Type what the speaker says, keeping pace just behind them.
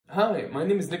Hi, my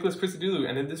name is Nicholas Christodoulou,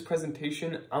 and in this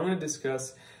presentation, I'm going to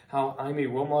discuss how I'm a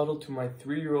role model to my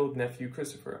 3-year-old nephew,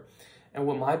 Christopher, and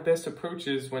what my best approach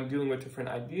is when dealing with different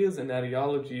ideas and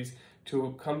ideologies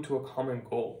to come to a common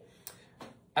goal.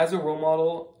 As a role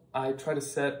model, I try to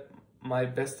set my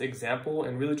best example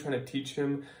and really trying to teach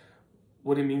him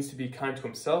what it means to be kind to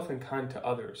himself and kind to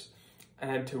others,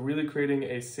 and to really creating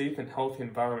a safe and healthy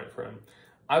environment for him.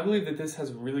 I believe that this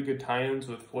has really good tie-ins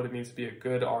with what it means to be a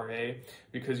good RA,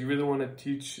 because you really want to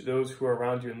teach those who are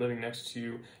around you and living next to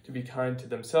you to be kind to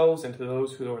themselves and to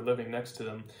those who are living next to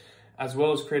them, as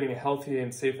well as creating a healthy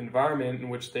and safe environment in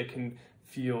which they can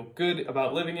feel good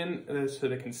about living in so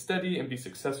they can study and be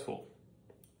successful.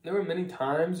 There are many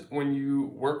times when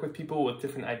you work with people with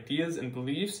different ideas and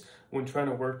beliefs when trying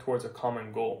to work towards a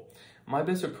common goal. My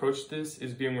best approach to this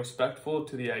is being respectful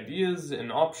to the ideas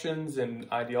and options and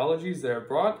ideologies that are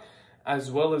brought,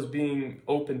 as well as being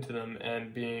open to them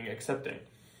and being accepting.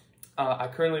 I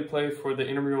currently play for the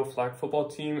intramural flag football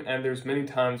team, and there's many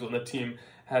times when the team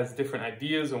has different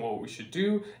ideas on what we should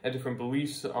do and different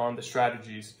beliefs on the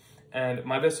strategies. And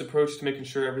my best approach to making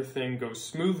sure everything goes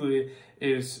smoothly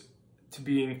is to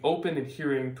being open and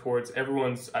hearing towards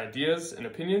everyone's ideas and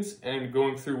opinions and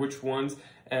going through which ones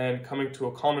and coming to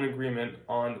a common agreement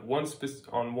on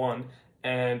one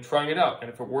and trying it out. And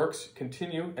if it works,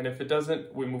 continue. And if it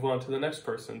doesn't, we move on to the next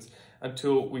person's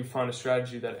until we find a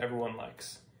strategy that everyone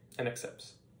likes and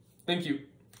accepts. Thank you.